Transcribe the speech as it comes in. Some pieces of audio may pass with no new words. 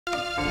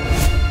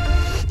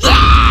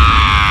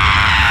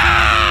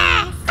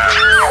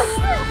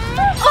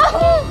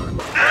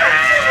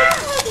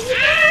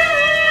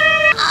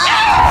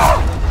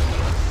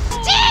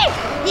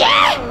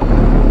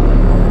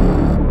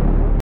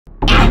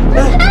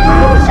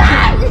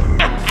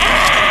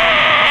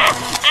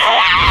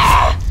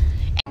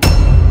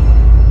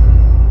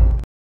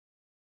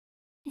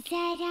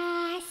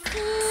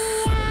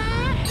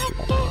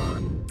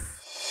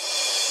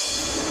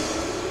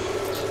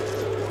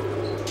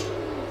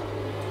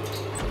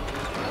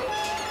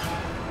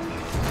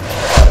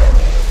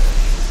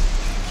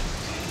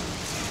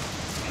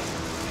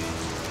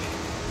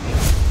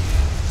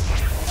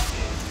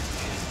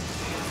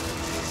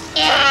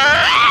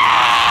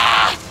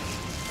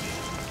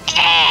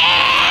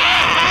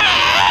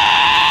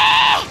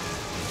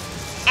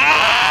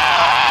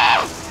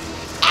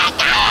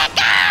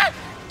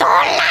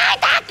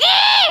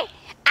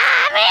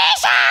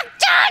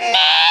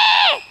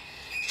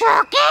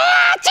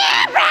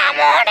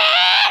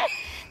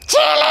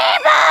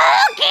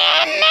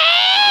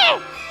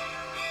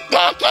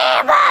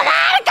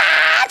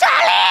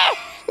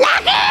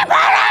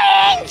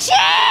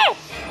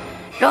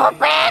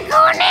রূপে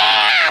গুণে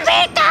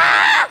আমি তো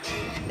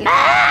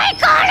নাই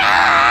কোনো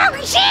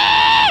খুশি।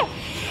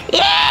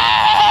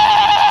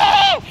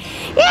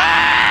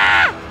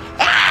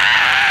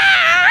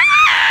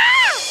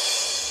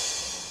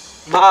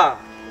 মা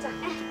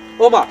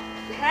ও মা,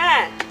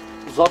 হ্যাঁ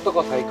যত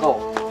কথাই কও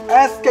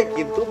আজকে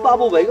কিন্তু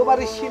বাবু ভাই গো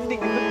বাড়ির সিন্নি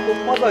কিন্তু খুব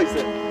মজা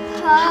হইছে।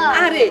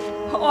 আরে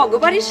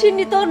অগবাড়ির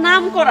সিন্নি তো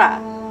নাম করা।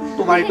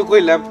 তোমার একটু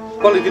কইলাম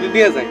কলেজে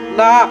নিয়ে যাই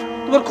না,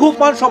 তোমার খুব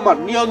মান সম্মান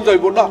নিয়ন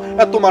যাইব না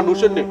এত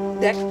মানুষের নে।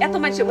 দেখ এত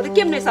মানুষের মধ্যে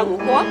কেমনে চামু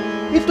কো?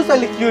 একটু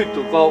চাইলে কি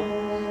হইতো কও?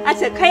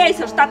 আচ্ছা খাই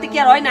আইছস তাতে কি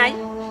আর হয় নাই?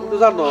 তো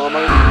জানো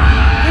আমার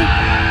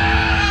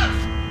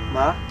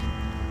মা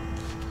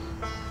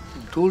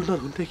দোলনার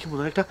হুনতে কি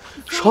মনে একটা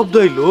শব্দ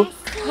হইলো।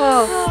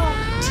 হ্যাঁ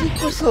ঠিক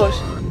করছস।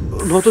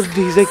 নতর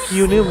দিকে যাই কি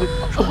হনে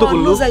শব্দ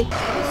করলো।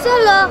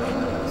 চলো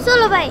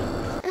চলো ভাই।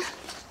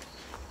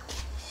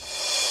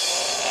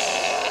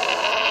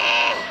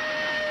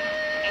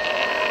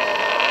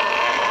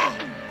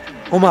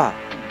 ওমা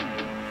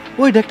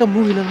ওইটা একটা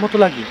মহিলার মতো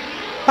লাগে,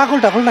 পাগল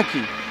টাগল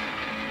নাকি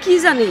কি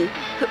জানি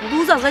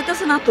বুঝা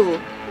যাইতেছে না তো।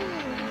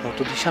 অত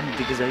দি সামনের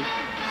দিকে যাই।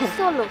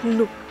 চলো।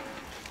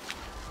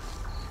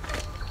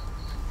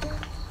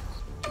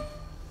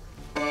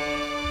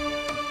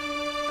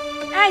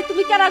 এই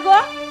তুমি কেরা গো?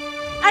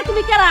 এই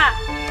তুমি কেরা?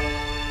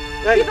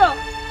 এই কি গো?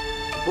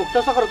 মুখটা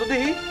সাকর তো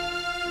দেখি।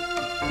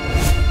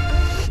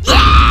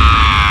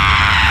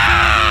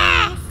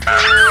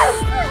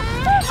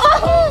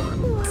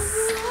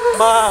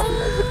 মা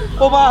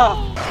ও মা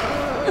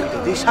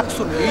দিদি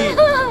শাকচুন্নি।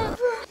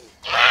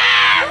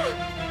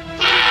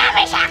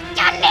 আমি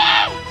শাকচুন্নি।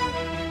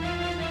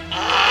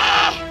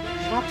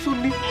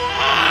 শাকচুন্নি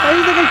এই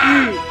জায়গায় কি?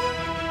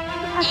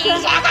 এই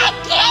জায়গায়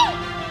কি?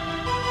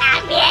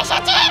 আমি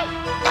এসেছি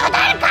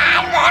তোদের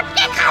গান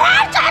মোটকে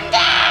খাওয়ার জন্য।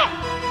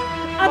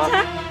 আচ্ছা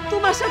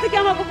তোমার সাথে কি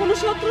আমার কোনো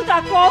শত্রুতা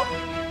কও?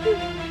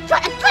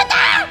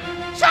 শত্রুতা?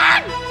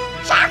 শোন,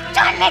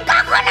 শাকচুন্নি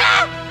কখনো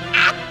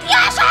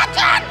আত্মীয়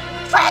স্বজন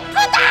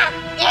শত্রুতা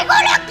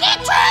এগুলো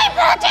কিছুই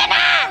বোঝে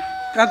না।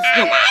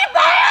 আমার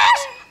বয়স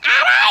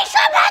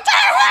 250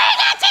 বছর হয়ে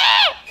গেছে,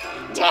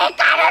 যে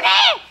কারণে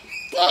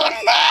 3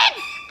 দিন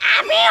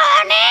আমি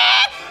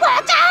অনেক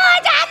পচা হয়ে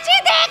যাচ্ছি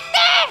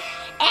দেখতে।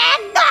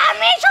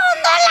 একদমই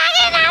সুন্দর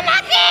লাগে না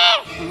আমাকে,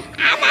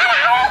 আমার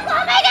আরো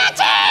কমে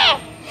গেছে।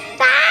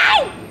 তাই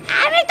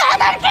আমি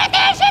তোদের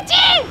খেতে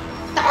এসেছি।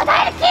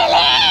 তোদের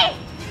খেলে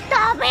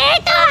তবে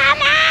তো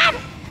আমার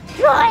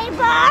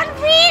জৈবন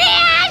ফিরে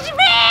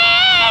আসবে।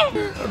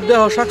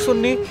 দেহ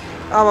শাকচুন্নি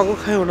আমাকে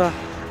খাইও না,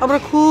 আমরা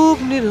খুব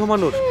নিরীহ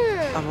মানুষ,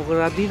 আমাকে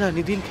দিন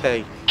আনি দিন খাই।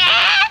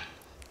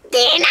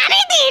 দিন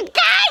আনি দিন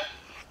খাই?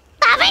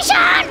 তবে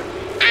শোন,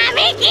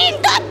 আমি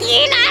কিন্তু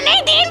দিন আনি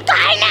দিন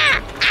খাই না,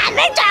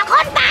 আমি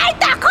যখন পাই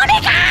তখনই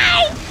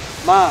খাই।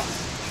 মা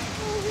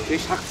এই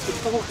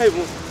শাকচুন্নি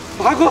খাইবো,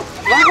 ভাগো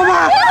ভাগো মা।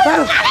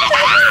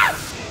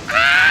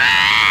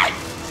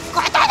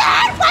 কত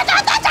দূর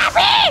পর্যন্ত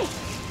যাবি?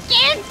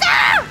 কিন্তু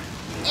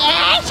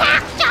এই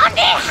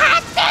শাকচুন্নির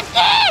হাত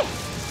থেকে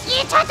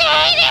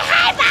কিছুতেই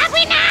রেহাই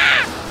পাবি না।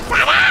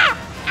 তারা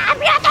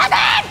আমিও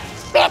তোদের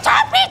পিছু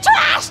পিছু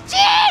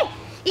আসছি।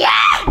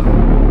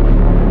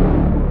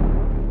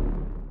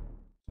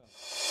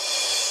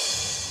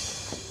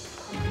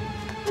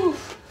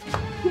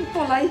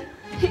 পলাই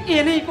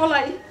এনেই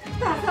পলাই,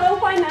 তাছাড়া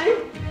উপায় নাই।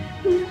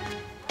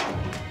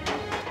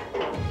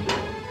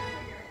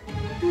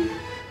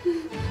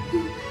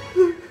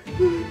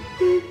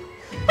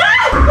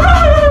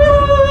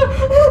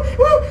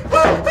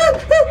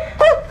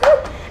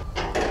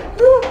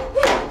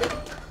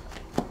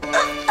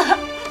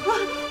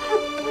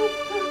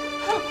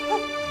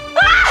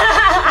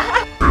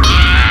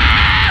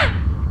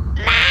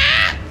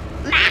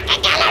 মাকে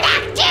কেন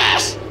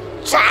ডাকছিস?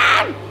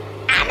 শোন,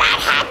 আমার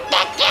হাত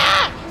থেকে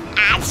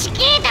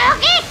আজকে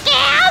তোকে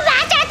কেউ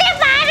বাঁচাতে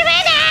পারবে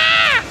না।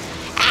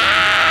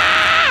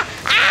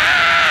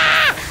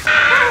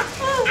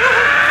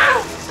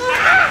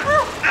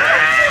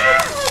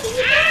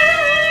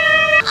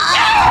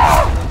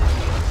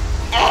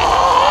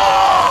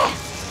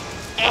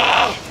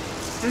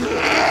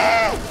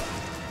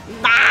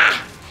 বাহ,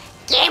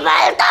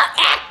 কেবল তো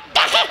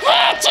একটাকে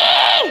খেয়েছি,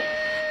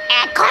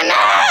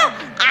 এখনো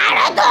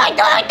আরো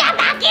দুইটা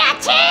বাকি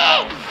আছে।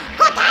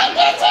 কোথায়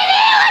গেছে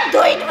রে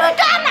ওই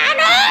দুইটা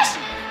মানুষ?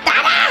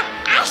 তারা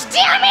আসছি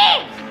আমি।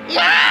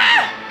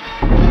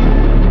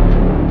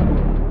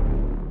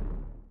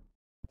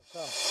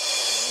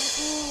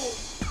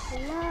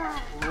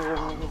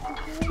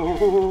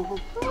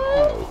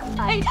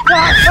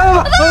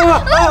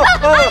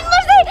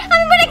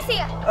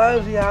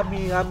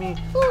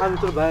 আমি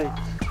তোর ভাই।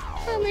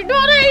 আমি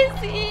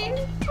ডরাইছি।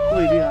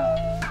 ওই রিয়া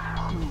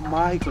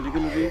মা কোনে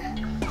গেল রে?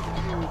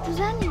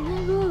 জানি না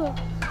গো,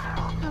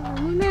 আমার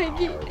মনে হয়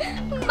কি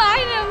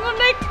বাইরে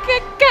মনে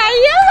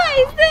খাইয়া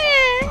লাইছে।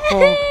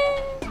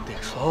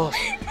 দেখছস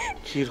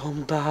কিরম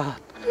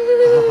দাঁত।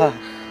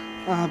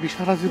 আমি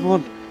সারা জীবন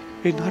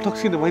এই নাটক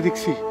সিনেমায়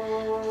দেখছি,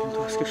 কিন্তু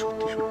আজকে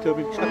সত্যি সত্যি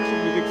আমি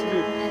শাকচুন্নি দেখছি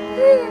রে।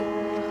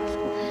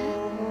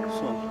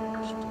 চল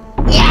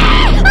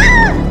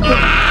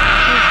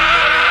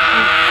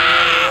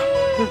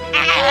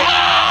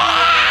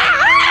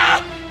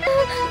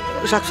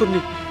শাকচুন্নি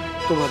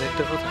তোমার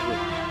একটা কথা কই,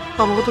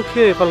 আমাকে তো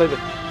খেয়ে ফেলাইবে।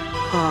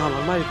 আমার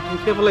মায়ের তুমি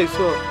খেয়ে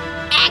ফেলাইছো।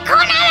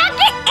 এখন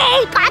আমাকে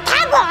এই কথা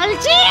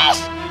বলছিস?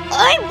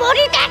 ওই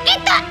বুড়িটাকে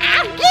তো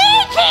আগে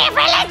খেয়ে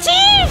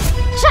ফেলেছিস।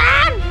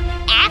 শোন,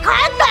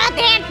 এখন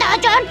তোদের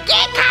দুজনকে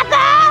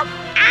খাবো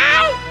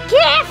আর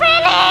খেয়ে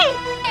ফেলে।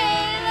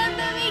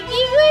 তুমি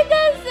কি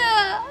কইতাছো?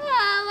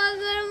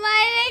 আমাকে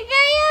মাইরে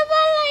খাইয়া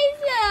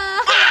ফেলাইছো।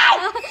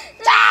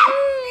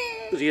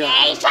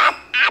 এইসব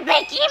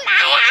আবেগী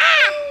মায়া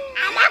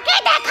আমাকে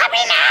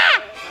দেখাবি না।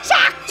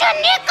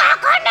 শাকচুন্নি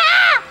কখনো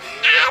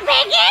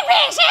আবেগে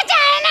ভেসে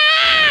যায় না।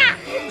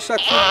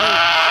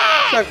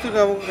 শাকচুন্নি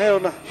আমাকে খাইও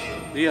না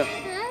রিয়া।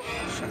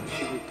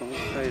 শাকচুন্নি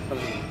তোমাকে খাইয়ে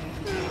ফেলাইবে।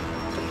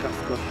 কাজ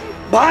কর।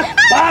 বাস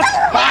বাস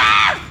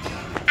বাস।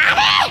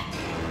 আরে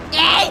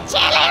এই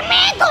ছেলে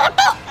মেয়ে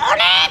দুটো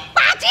অনেক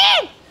পাজি,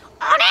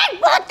 অনেক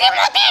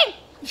বুদ্ধিমতী।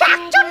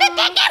 শাকচুন্নি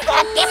থেকে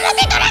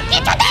বুদ্ধিমতী তোরা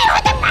কিছুতেই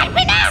হতে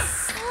পারবি না।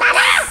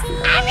 দাদা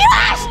আমিও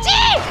আসছি।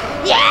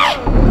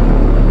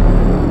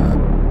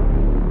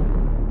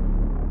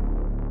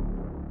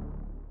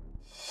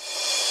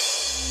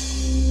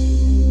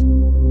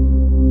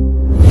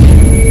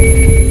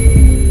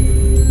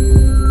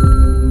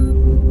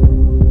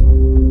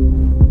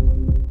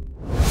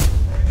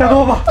 সাধু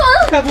বাবা,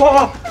 সাধু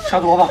বাবা,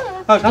 সাধু বাবা,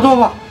 সাধু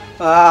বাবা,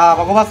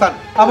 আমাকে বাঁচান,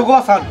 আমাকে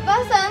বাঁচান।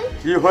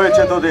 কি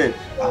হয়েছে তোদের?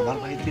 আমার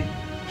বাড়িতে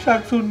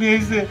শাকচুন্নি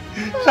এসে,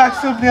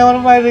 শাকচুন্নি আমার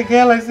মায়ের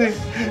খেয়াল আছে।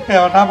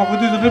 এখন আমাকে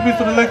দুজনের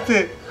পিছনে লাগছে।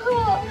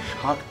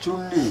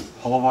 শাকচুন্নি?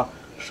 হ বাবা,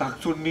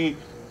 শাকচুন্নি।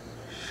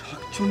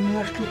 শাকচুন্নি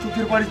আসলো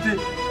তোদের বাড়িতে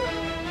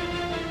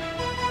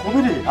কবে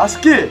রে?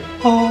 আজকে?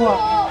 হ বাবা,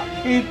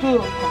 এই তো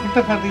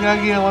ঘন্টাখানিক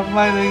আগে আমার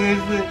মায়ের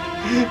গেছে।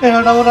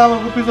 এখন আমার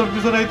আমাকে পিছন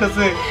পিছনে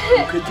আইতাছে।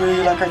 ওকে তো এই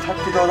এলাকায়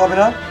থাকতে দেওয়া যাবে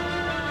না,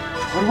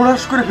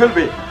 সর্বনাশ করে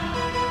ফেলবে।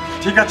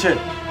 ঠিক আছে,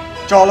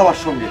 চল আমার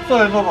সঙ্গে।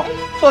 চলেন বাবা,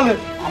 চলেন,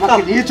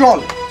 আমাকে নিয়ে চল।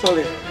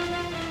 চলে।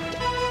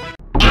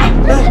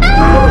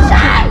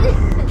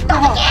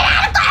 তোদের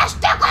আর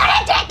কষ্ট করে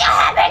যেতে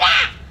হবে না,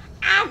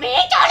 আমি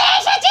চলে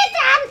এসেছি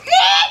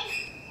তান্ত্রিক।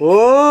 ও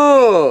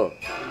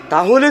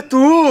তাহলে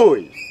তুই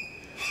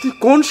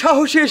কোন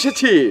সাহসে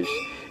এসেছিস?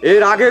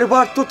 এর আগের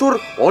বার তো তোর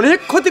অনেক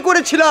ক্ষতি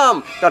করেছিলাম,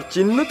 তার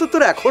চিহ্ন তো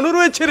তোর এখনো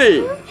রয়েছে রে।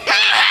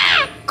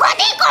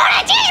 ক্ষতি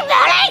করেছিস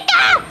বলেই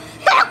তো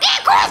তোকে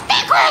খুঁজতে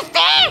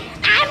খুঁজতে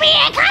আমি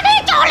এখানে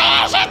চলে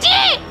এসেছি।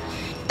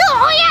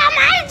 তুই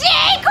আমার যে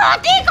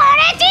ক্ষতি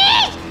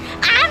করেছিস,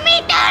 আমি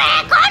তো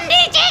এখন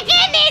নিজেকে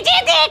নিজে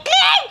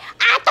দেখলে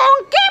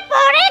আতঙ্কে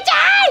পড়ে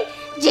যাই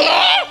যে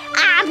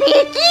আমি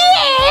কি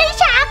এই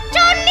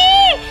শাকচুন্নি,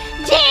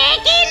 যে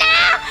কিনা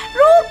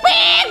রূপে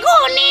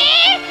গুণে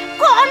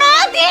কোনো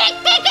দিক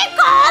থেকে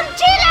কম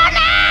ছিল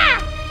না।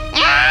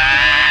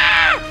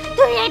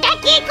 তুই এটা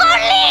কি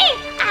করলি?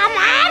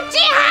 আমার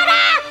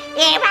চেহারা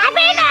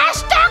এভাবে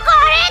নষ্ট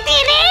করে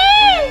দিলি।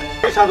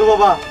 সাধু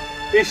বাবা,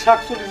 এই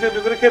শাকচুন্নি যেমনি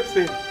করে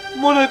খেপছে,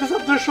 মনে হইতেছে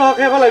আপনার শখ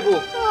খেয়ে ফেলাইবো।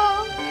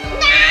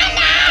 না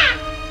না,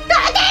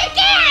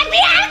 তোদেরকে আমি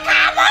আর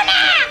খাবো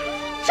না।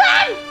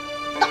 শোন,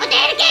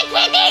 তোদেরকে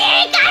খেতে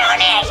এই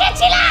কারণে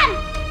এসেছিলাম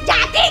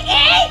যাতে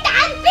এই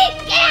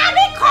তান্ত্রিককে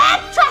আমি খুব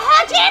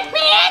সহজে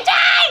পেয়ে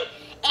যাই।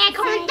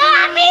 এখন তো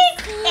আমি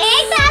এই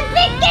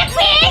তান্ত্রিককে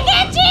পেয়ে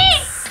গেছি,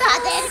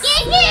 তোদেরকে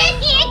গিয়ে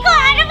কি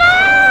করবো?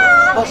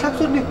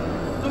 শাকচুন্নি,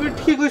 তুমি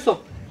ঠিক হইছো।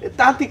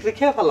 তান্ত্রিক রে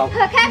খেয়ে ফেলাও,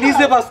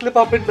 নিজে বাঁচলে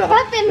পাবেন না।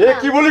 এ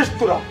কি বলিস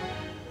তোরা?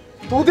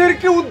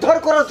 তোদেরকে উদ্ধার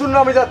করার জন্য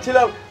আমি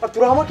যাচ্ছিলাম, আর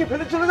তোরা আমাকে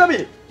ফেলে চলে যাবি?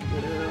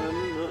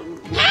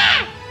 হ্যাঁ,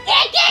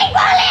 একেই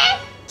বলে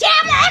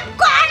যেমন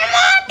কর্ম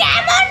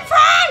তেমন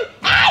ফল।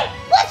 এই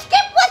পুচকে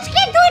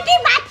পুচকে দুইটি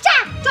বাচ্চা,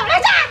 চলে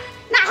যা,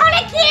 না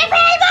হলে খেয়ে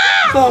ফেলবো।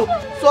 চল,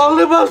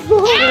 চলে বাঁচো।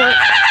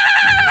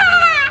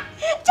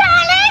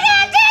 চলে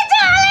গেছে,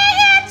 চলে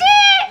গেছে।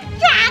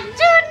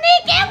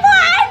 শাকচুন্নিকে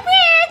ভয়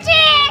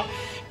পেয়েছে।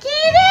 কি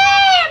রে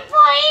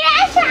পয়রা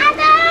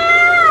সাদা?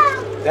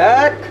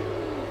 দেখ,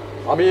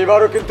 আমি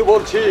এবারও কিন্তু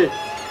বলছি,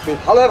 তুই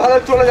ভালো ভালো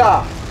চলে যা,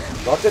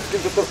 নচেত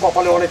কিন্তু তোর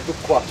কপালে অনেক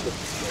দুঃখ আছে।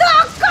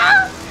 দুঃখ?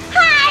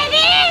 হায়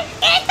রে,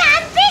 এই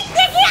তান্ত্রিক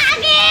দেখি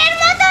আগের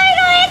মতোই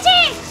রয়েছে।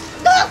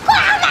 দুঃখ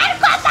আমার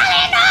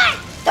কপালে নয়,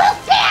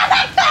 দুঃখে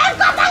আমার তোর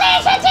কপালে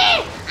এসেছে।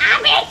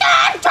 আমি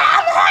তোর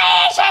জম হয়ে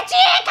এসেছি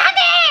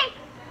এখানে।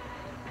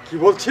 কি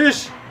বলছিস?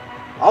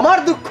 আমার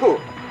দুঃখ?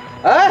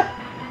 হ্যাঁ,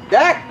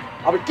 দেখ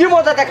আমি কি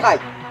মজা দেখাই।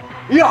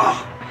 ইয়া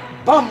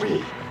বাম্বি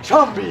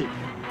শাম্বি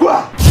গুয়া।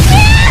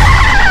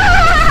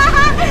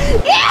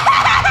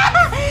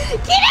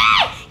 কি রে,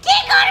 কি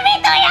করবি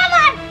তুই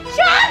আমার?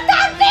 সব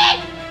তান্ত্রিক,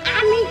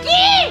 আমি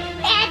কি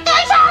এত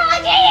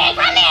সহজে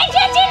এখানে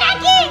এসেছি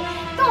নাকি?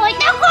 তুই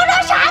তো কোনো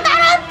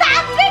সাধারণ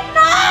তান্ত্রিক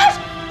নস,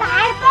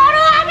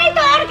 তারপরও আমি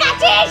তোর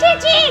কাছে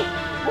এসেছি।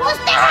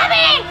 বুঝতে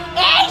হবে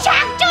এই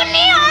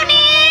শাকচুন্নি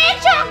অনেক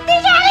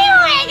শক্তিশালী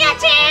হয়ে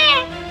গেছে।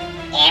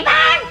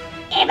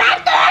 এবার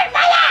তোর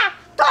পালা।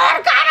 তোর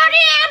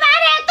কারণে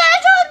আমার এত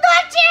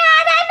সুন্দর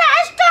চেহারা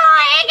নষ্ট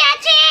হয়ে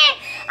গেছে।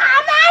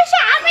 আমার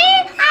স্বামী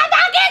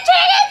আমাকে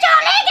ছেড়ে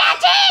চলে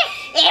গেছে।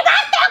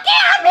 এবার তোকে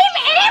আমি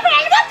মেরে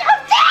ফেলবো।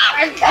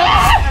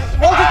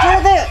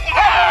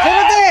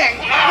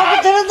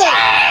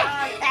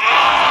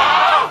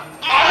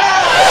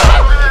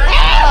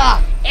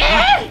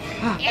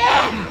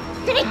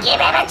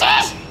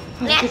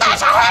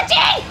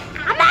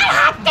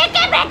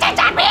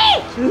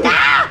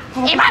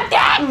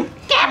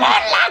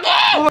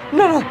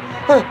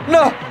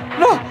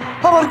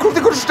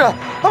 না,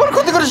 আমার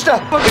ক্ষতি করিস না।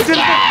 আমাকে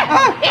ছেড়ে দে।